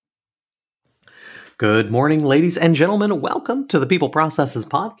Good morning, ladies and gentlemen. Welcome to the People Processes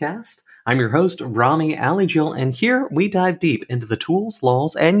Podcast. I'm your host, Rami Alijil, and here we dive deep into the tools,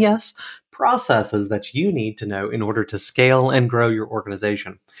 laws, and yes, processes that you need to know in order to scale and grow your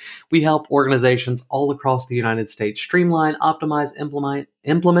organization. We help organizations all across the United States streamline, optimize, implement,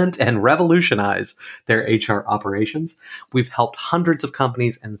 and revolutionize their HR operations. We've helped hundreds of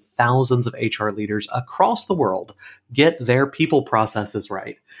companies and thousands of HR leaders across the world get their people processes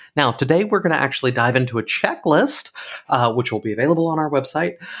right. Now, today we're going to actually dive into a checklist, which will be available on our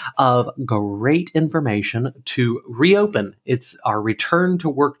website, of great information to reopen. It's our return to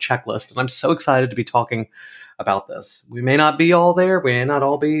work checklist. And I'm so excited to be talking about this. We may not be all there. We may not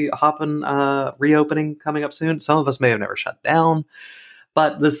all be reopening coming up soon. Some of us may have never shut down.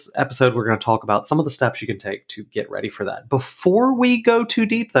 But this episode, we're going to talk about some of the steps you can take to get ready for that. Before we go too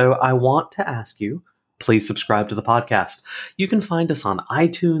deep, though, I want to ask you, please subscribe to the podcast. You can find us on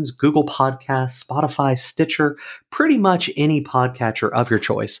iTunes, Google Podcasts, Spotify, Stitcher, pretty much any podcatcher of your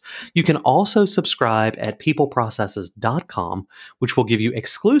choice. You can also subscribe at peopleprocesses.com, which will give you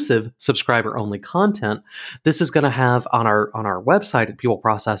exclusive subscriber-only content. This is going to have on our website at People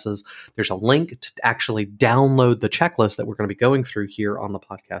Processes, there's a link to actually download the checklist that we're going to be going through here on the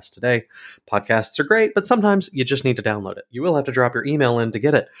podcast today. Podcasts are great, but sometimes you just need to download it. You will have to drop your email in to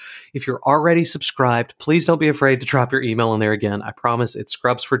get it. If you're already subscribed, please don't be afraid to drop your email in there again. I promise it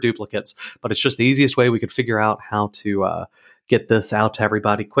scrubs for duplicates, but it's just the easiest way we could figure out how to get this out to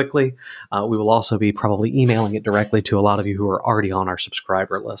everybody quickly. We will also be probably emailing it directly to a lot of you who are already on our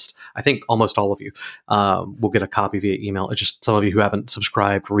subscriber list. I think almost all of you will get a copy via email. It's just some of you who haven't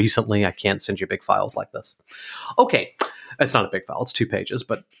subscribed recently, I can't send you big files like this. Okay, it's not a big file. It's 2 pages,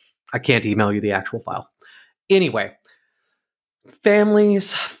 but I can't email you the actual file. Anyway,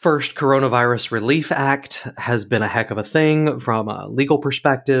 Families First Coronavirus Relief Act has been a heck of a thing from a legal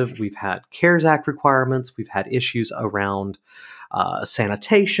perspective. We've had CARES Act requirements. We've had issues around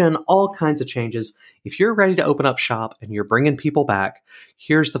sanitation, all kinds of changes. If you're ready to open up shop and you're bringing people back,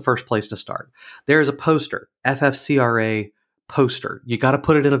 here's the first place to start. There is a poster, FFCRA poster. You got to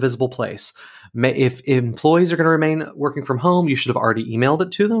put it in a visible place. If employees are going to remain working from home, you should have already emailed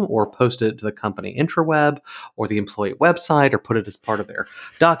it to them or posted it to the company intraweb or the employee website or put it as part of their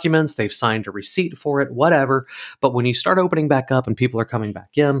documents. They've signed a receipt for it, whatever. But when you start opening back up and people are coming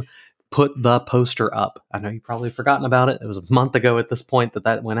back in, put the poster up. I know you've probably forgotten about it. It was a month ago at this point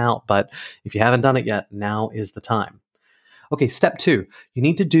that went out. But if you haven't done it yet, now is the time. Okay, step 2, you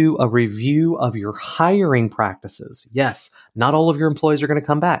need to do a review of your hiring practices. Yes, not all of your employees are going to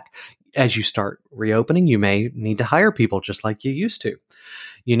come back. As you start reopening, you may need to hire people just like you used to.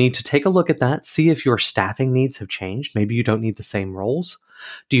 You need to take a look at that, see if your staffing needs have changed. Maybe you don't need the same roles.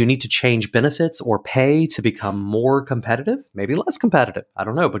 Do you need to change benefits or pay to become more competitive? Maybe less competitive. I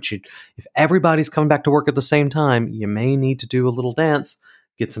don't know. But if everybody's coming back to work at the same time, you may need to do a little dance,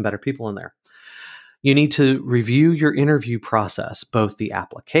 get some better people in there. You need to review your interview process, both the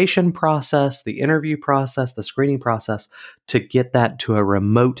application process, the interview process, the screening process, to get that to a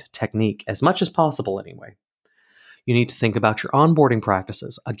remote technique as much as possible anyway. You need to think about your onboarding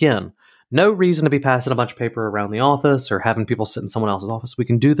practices. Again, no reason to be passing a bunch of paper around the office or having people sit in someone else's office. We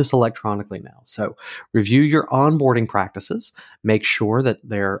can do this electronically now. So review your onboarding practices, make sure that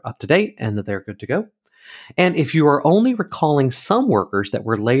they're up to date and that they're good to go. And if you are only recalling some workers that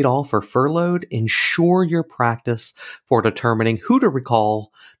were laid off or furloughed, ensure your practice for determining who to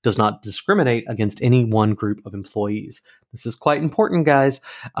recall does not discriminate against any one group of employees. This is quite important, guys.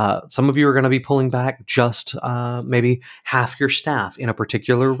 Some of you are going to be pulling back just maybe half your staff in a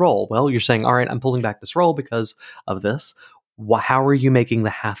particular role. Well, you're saying, all right, I'm pulling back this role because of this. How are you making the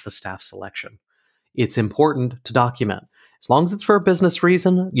half the staff selection? It's important to document. As long as it's for a business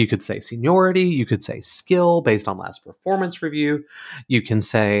reason, you could say seniority, you could say skill based on last performance review, you can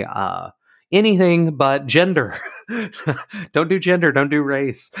say anything but gender. Don't do gender, don't do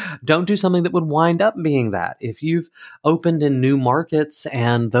race. Don't do something that would wind up being that. If you've opened in new markets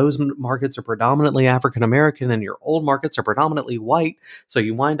and those markets are predominantly African American and your old markets are predominantly white, so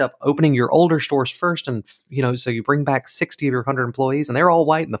you wind up opening your older stores first and so you bring back 60 of your 100 employees and they're all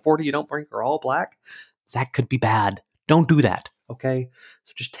white and the 40 you don't bring are all black, that could be bad. Don't do that, okay?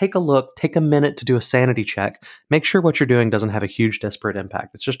 So just take a look, take a minute to do a sanity check. Make sure what you're doing doesn't have a huge disparate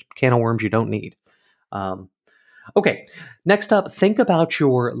impact. It's just a can of worms you don't need. Okay, next up, think about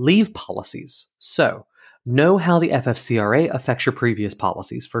your leave policies. So know how the FFCRA affects your previous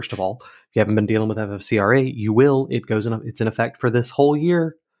policies. First of all, if you haven't been dealing with FFCRA, you will. It's in effect for this whole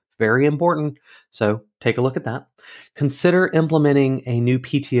year. Very important. So take a look at that. Consider implementing a new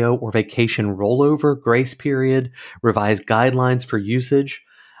PTO or vacation rollover grace period, revise guidelines for usage.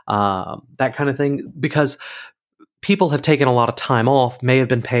 that kind of thing, because people have taken a lot of time off, may have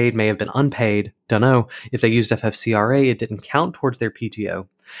been paid, may have been unpaid, don't know. If they used FFCRA, it didn't count towards their PTO.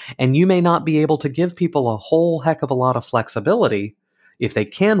 And you may not be able to give people a whole heck of a lot of flexibility if they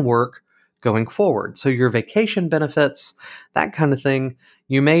can work going forward. So your vacation benefits, that kind of thing,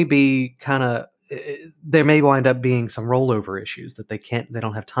 you may be there may wind up being some rollover issues that they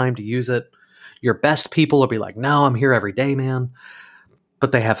don't have time to use it. Your best people will be like, no, I'm here every day, man.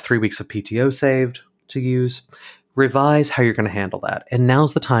 But they have 3 weeks of PTO saved to use. Revise how you're going to handle that. And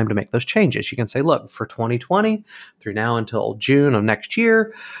now's the time to make those changes. You can say, look, for 2020 through now until June of next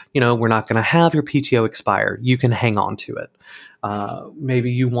year, we're not going to have your PTO expire. You can hang on to it.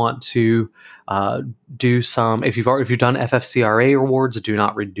 Maybe you want to do some, if you've done FFCRA rewards, do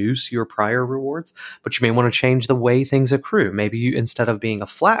not reduce your prior rewards, but you may want to change the way things accrue. Maybe you, instead of being a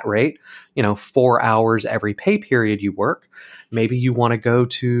flat rate, 4 hours every pay period you work, maybe you want to go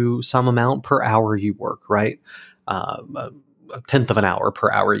to some amount per hour you work, right? A tenth of an hour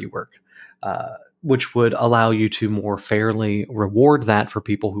per hour you work, which would allow you to more fairly reward that for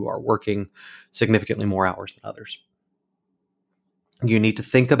people who are working significantly more hours than others. You need to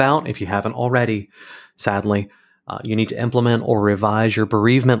think about, if you haven't already, sadly, you need to implement or revise your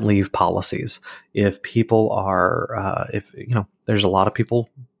bereavement leave policies. If people are, there's a lot of people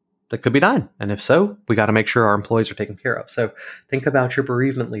that could be dying. And if so, we got to make sure our employees are taken care of. So think about your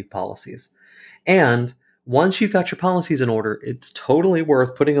bereavement leave policies. And once you've got your policies in order, it's totally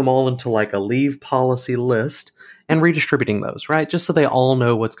worth putting them all into like a leave policy list and redistributing those, right? Just so they all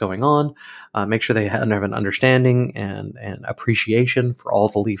know what's going on. Make sure they have an understanding and appreciation for all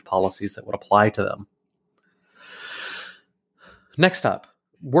the leave policies that would apply to them. Next up,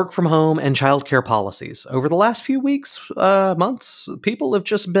 work from home and childcare policies. Over the last few weeks, months, people have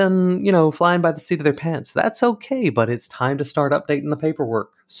just been, flying by the seat of their pants. That's okay, but it's time to start updating the paperwork.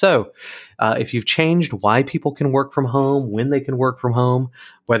 So if you've changed why people can work from home, when they can work from home,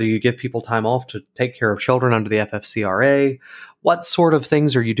 whether you give people time off to take care of children under the FFCRA, what sort of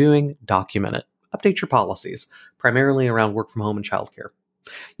things are you doing? Document it. Update your policies, primarily around work from home and childcare.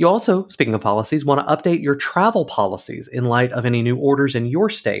 You also, speaking of policies, want to update your travel policies in light of any new orders in your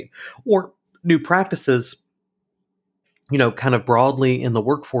state or new practices, kind of broadly in the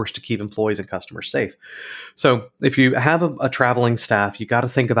workforce to keep employees and customers safe. So if you have a traveling staff, you got to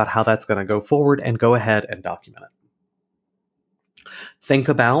think about how that's going to go forward and go ahead and document it. Think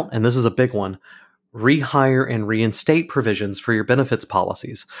about, and this is a big one, rehire and reinstate provisions for your benefits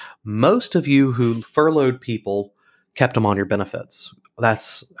policies. Most of you who furloughed people kept them on your benefits.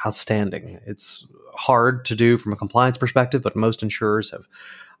 That's outstanding. It's hard to do from a compliance perspective, but most insurers have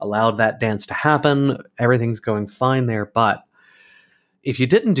allowed that dance to happen. Everything's going fine there. But if you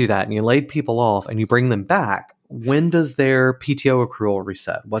didn't do that and you laid people off and you bring them back, when does their PTO accrual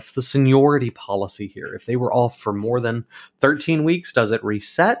reset? What's the seniority policy here? If they were off for more than 13 weeks, does it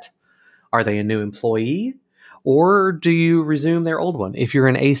reset? Are they a new employee? Or do you resume their old one? If you're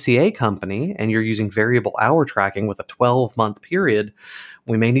an ACA company and you're using variable hour tracking with a 12-month period,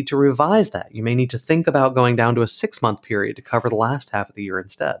 we may need to revise that. You may need to think about going down to a 6-month period to cover the last half of the year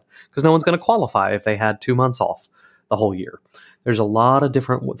instead, because no one's going to qualify if they had 2 months off the whole year. There's a lot of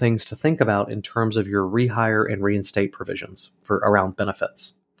different things to think about in terms of your rehire and reinstate provisions for around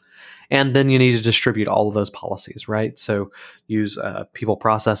benefits. And then you need to distribute all of those policies, right? So use people,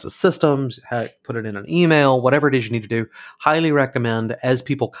 processes, systems, put it in an email, whatever it is you need to do. Highly recommend as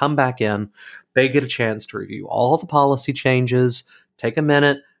people come back in, they get a chance to review all the policy changes, take a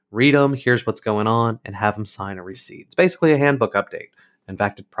minute, read them, here's what's going on, and have them sign a receipt. It's basically a handbook update. In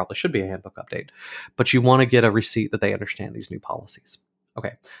fact, it probably should be a handbook update. But you want to get a receipt that they understand these new policies.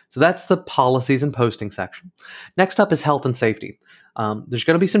 Okay, so that's the policies and posting section. Next up is health and safety. There's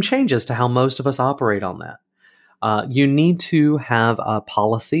going to be some changes to how most of us operate on that. You need to have a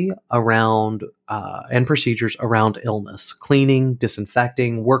policy around and procedures around illness, cleaning,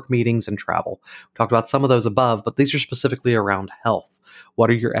 disinfecting, work meetings, and travel. We talked about some of those above, but these are specifically around health. What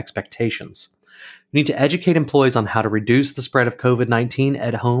are your expectations? You need to educate employees on how to reduce the spread of COVID-19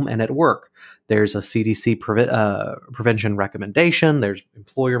 at home and at work. There's a CDC prevention recommendation. There's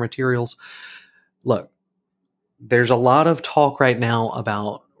employer materials. Look, there's a lot of talk right now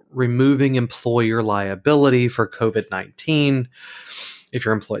about removing employer liability for COVID-19 if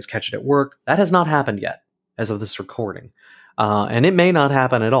your employees catch it at work. That has not happened yet as of this recording. And it may not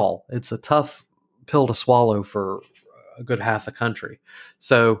happen at all. It's a tough pill to swallow for a good half the country.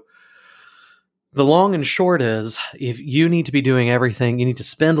 So the long and short is, if you need to be doing everything, you need to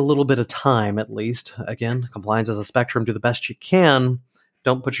spend a little bit of time at least. Again, compliance is a spectrum. Do the best you can.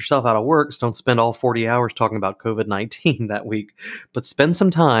 don't put yourself out of work. So don't spend all 40 hours talking about COVID-19 that week, but spend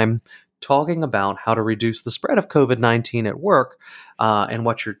some time talking about how to reduce the spread of COVID-19 at work and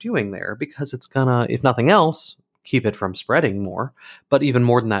what you're doing there, because it's gonna, if nothing else, keep it from spreading more. But even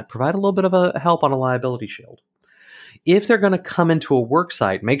more than that, provide a little bit of a help on a liability shield. If they're going to come into a work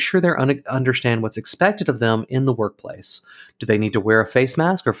site, make sure they understand what's expected of them in the workplace. Do they need to wear a face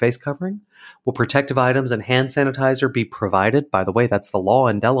mask or face covering? Will protective items and hand sanitizer be provided? By the way, that's the law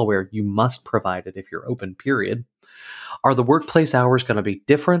in Delaware. You must provide it if you're open, period. Are the workplace hours going to be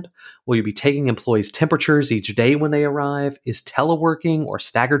different? Will you be taking employees' temperatures each day when they arrive? Is teleworking or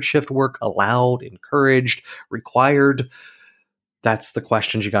staggered shift work allowed, encouraged, required? That's the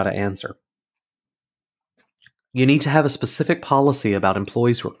questions you got to answer. You need to have a specific policy about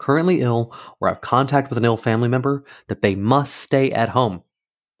employees who are currently ill or have contact with an ill family member that they must stay at home.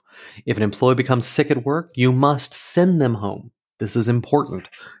 If an employee becomes sick at work, you must send them home. This is important.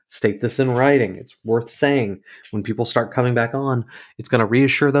 State this in writing. It's worth saying. When people start coming back on, it's going to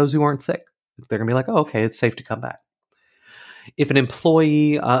reassure those who aren't sick. They're going to be like, oh, okay, it's safe to come back. If an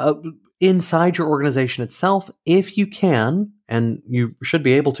employee inside your organization itself, if you can, and you should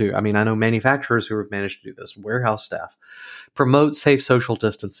be able to, I mean, I know manufacturers who have managed to do this, warehouse staff, promote safe social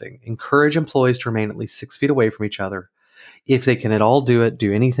distancing, encourage employees to remain at least 6 feet away from each other. If they can at all do it,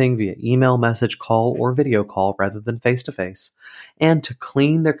 do anything via email, message, call, or video call rather than face to face, and to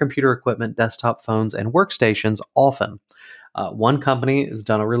clean their computer equipment, desktop phones, and workstations often. One company has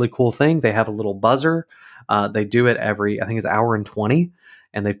done a really cool thing. They have a little buzzer. They do it every, I think it's hour and 20.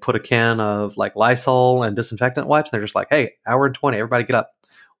 And they've put a can of like Lysol and disinfectant wipes. And they're just like, hey, hour and 20, everybody get up,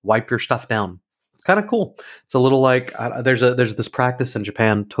 wipe your stuff down. Kind of cool. It's a little like, there's this practice in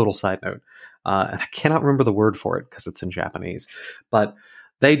Japan, total side note. And I cannot remember the word for it because it's in Japanese, but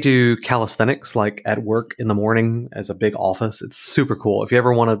they do calisthenics like at work in the morning as a big office. It's super cool. If you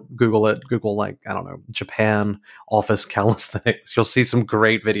ever want to Google it, Google like, I don't know, Japan office calisthenics. You'll see some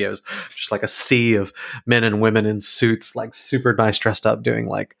great videos, just like a sea of men and women in suits, like super nice dressed up doing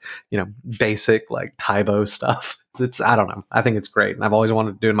like, basic like Taibo stuff. I don't know. I think it's great. And I've always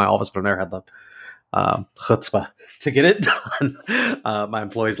wanted to do it in my office, but I've never had the chutzpah to get it done. My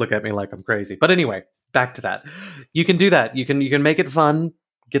employees look at me like I'm crazy. But anyway, back to that. You can do that. You can make it fun.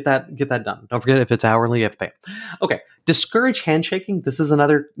 Get that done. Don't forget, if it's hourly, you have to pay. Okay. Discourage handshaking. This is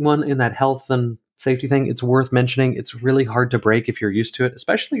another one in that health and safety thing. It's worth mentioning. It's really hard to break if you're used to it,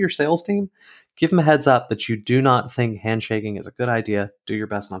 especially your sales team. Give them a heads up that you do not think handshaking is a good idea. Do your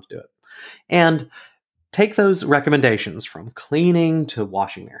best not to do it. And take those recommendations from cleaning to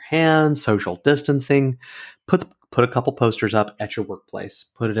washing their hands, social distancing. Put a couple posters up at your workplace.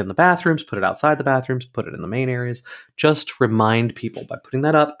 Put it in the bathrooms, put it outside the bathrooms, put it in the main areas. Just remind people. By putting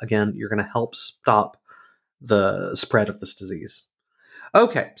that up, again, you're going to help stop the spread of this disease.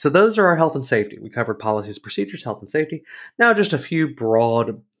 Okay, so those are our health and safety. We covered policies, procedures, health and safety. Now just a few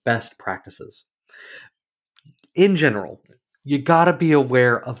broad best practices. In general, you got to be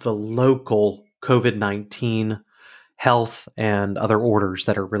aware of the local COVID-19 health and other orders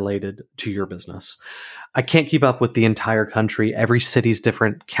that are related to your business. I can't keep up with the entire country. Every city's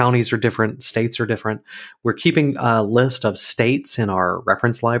different. Counties are different. States are different. We're keeping a list of states in our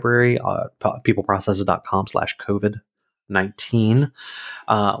reference library, peopleprocesses.com/COVID-19.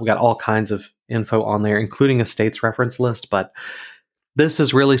 We got all kinds of info on there, including a state's reference list. But this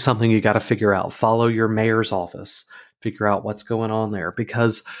is really something you got to figure out. Follow your mayor's office. Figure out what's going on there,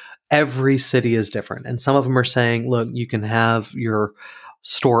 because every city is different. And some of them are saying, look, you can have your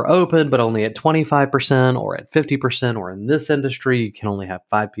store open, but only at 25% or at 50%, or in this industry, you can only have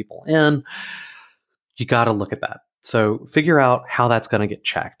 5 people in. You got to look at that. So figure out how that's going to get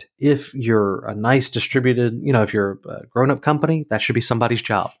checked. If you're a nice distributed, if you're a grown-up company, that should be somebody's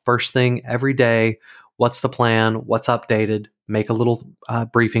job. First thing every day, what's the plan? What's updated? Make a little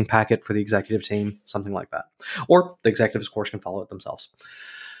briefing packet for the executive team, something like that. Or the executives, of course, can follow it themselves.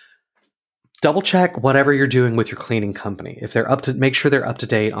 Double check whatever you're doing with your cleaning company. If they're make sure they're up to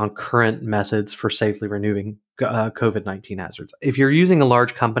date on current methods for safely removing COVID-19 hazards. If you're using a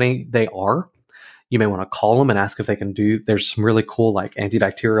large company, they are. You may want to call them and ask if they can do. There's some really cool like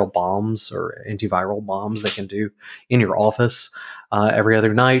antibacterial bombs or antiviral bombs they can do in your office every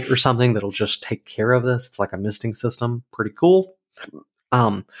other night or something that'll just take care of this. It's like a misting system. Pretty cool.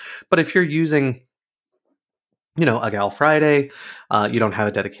 But if you're using a Gal Friday, you don't have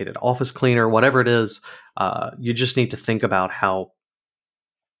a dedicated office cleaner, whatever it is, you just need to think about how,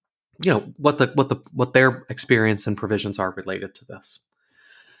 what their experience and provisions are related to this.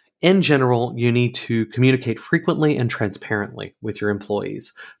 In general, you need to communicate frequently and transparently with your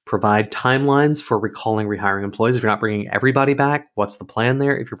employees. Provide timelines for recalling, rehiring employees. If you're not bringing everybody back, what's the plan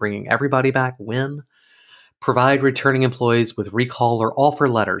there? If you're bringing everybody back, when? Provide returning employees with recall or offer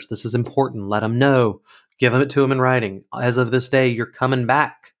letters. This is important. Let them know. Give it to them in writing. As of this day, you're coming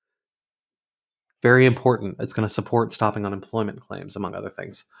back. Very important. It's going to support stopping unemployment claims, among other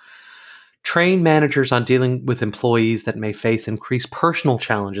things. Train managers on dealing with employees that may face increased personal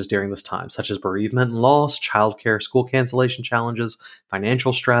challenges during this time, such as bereavement and loss, childcare, school cancellation challenges,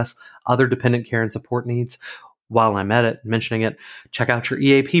 financial stress, other dependent care and support needs. While I'm at it, mentioning it, check out your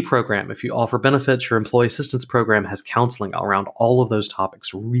EAP program. If you offer benefits, your employee assistance program has counseling around all of those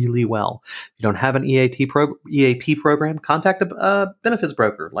topics really well. If you don't have an EAP program, contact a benefits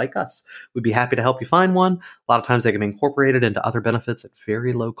broker like us. We'd be happy to help you find one. A lot of times they can be incorporated into other benefits at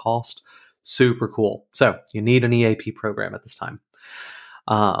very low cost. Super cool. So you need an EAP program at this time.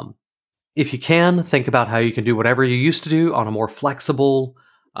 If you can, think about how you can do whatever you used to do on a more flexible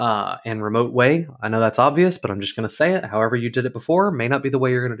and remote way. I know that's obvious, but I'm just going to say it. However you did it before may not be the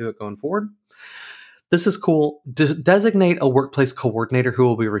way you're going to do it going forward. This is cool. Designate a workplace coordinator who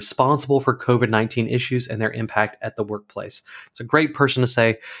will be responsible for COVID-19 issues and their impact at the workplace. It's a great person to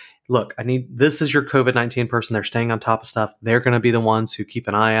say, look, this is your COVID-19 person. They're staying on top of stuff. They're going to be the ones who keep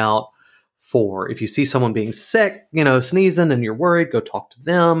an eye out for, if you see someone being sick, sneezing and you're worried, go talk to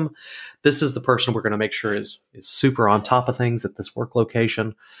them. This is the person we're going to make sure is super on top of things at this work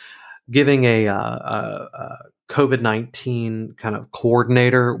location. Giving a COVID-19 kind of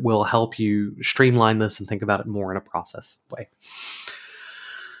coordinator will help you streamline this and think about it more in a process way.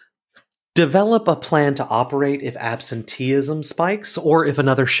 Develop a plan to operate if absenteeism spikes or if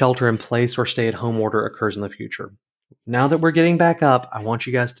another shelter in place or stay at home order occurs in the future. Now that we're getting back up, I want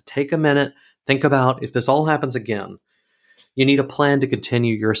you guys to take a minute, think about if this all happens again. You need a plan to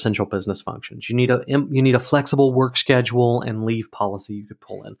continue your essential business functions. You need a flexible work schedule and leave policy you could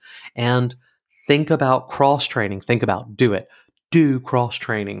pull in. And think about cross-training. Do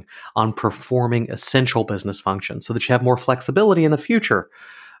cross-training on performing essential business functions so that you have more flexibility in the future.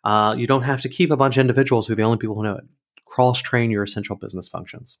 You don't have to keep a bunch of individuals who are the only people who know it. Cross-train your essential business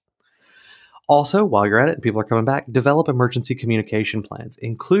functions. Also, while you're at it and people are coming back, develop emergency communication plans,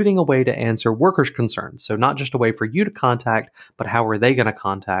 including a way to answer workers' concerns. So not just a way for you to contact, but how are they going to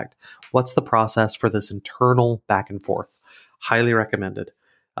contact? What's the process for this internal back and forth? Highly recommended.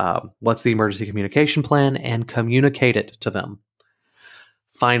 What's the emergency communication plan? And communicate it to them.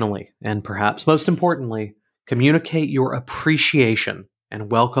 Finally, and perhaps most importantly, communicate your appreciation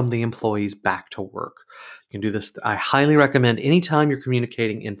and welcome the employees back to work. You can do this. I highly recommend anytime you're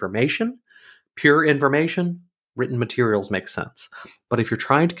communicating information, pure information, written materials make sense. But if you're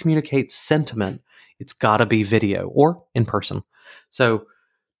trying to communicate sentiment, it's got to be video or in person. So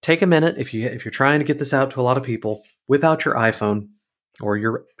take a minute if you're trying to get this out to a lot of people, whip out your iPhone or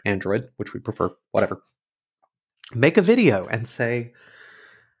your Android, which we prefer, whatever. Make a video and say,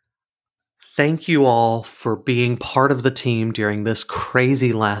 thank you all for being part of the team during this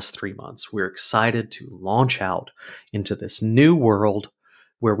crazy last 3 months. We're excited to launch out into this new world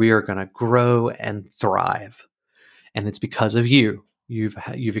where we are going to grow and thrive. And it's because of you. You've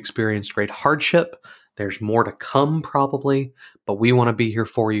experienced great hardship. There's more to come probably, but we want to be here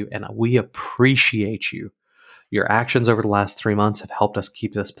for you and we appreciate you. Your actions over the last 3 months have helped us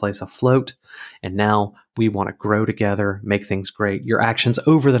keep this place afloat. And now we want to grow together, make things great. Your actions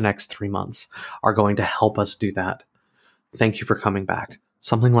over the next 3 months are going to help us do that. Thank you for coming back.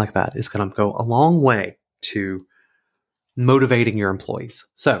 Something like that is going to go a long way to motivating your employees.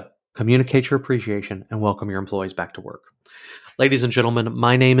 So communicate your appreciation and welcome your employees back to work. Ladies and gentlemen,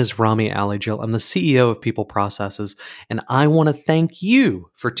 my name is Rami Alijil. I'm the CEO of People Processes, and I want to thank you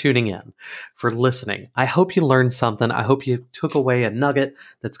for tuning in, for listening. I hope you learned something. I hope you took away a nugget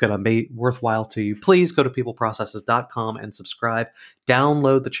that's going to be worthwhile to you. Please go to peopleprocesses.com and subscribe.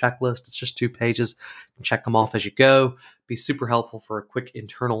 Download the checklist. It's just 2 pages. Check them off as you go. Be super helpful for a quick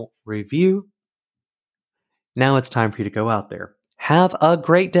internal review. Now it's time for you to go out there. Have a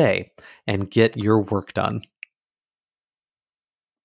great day and get your work done.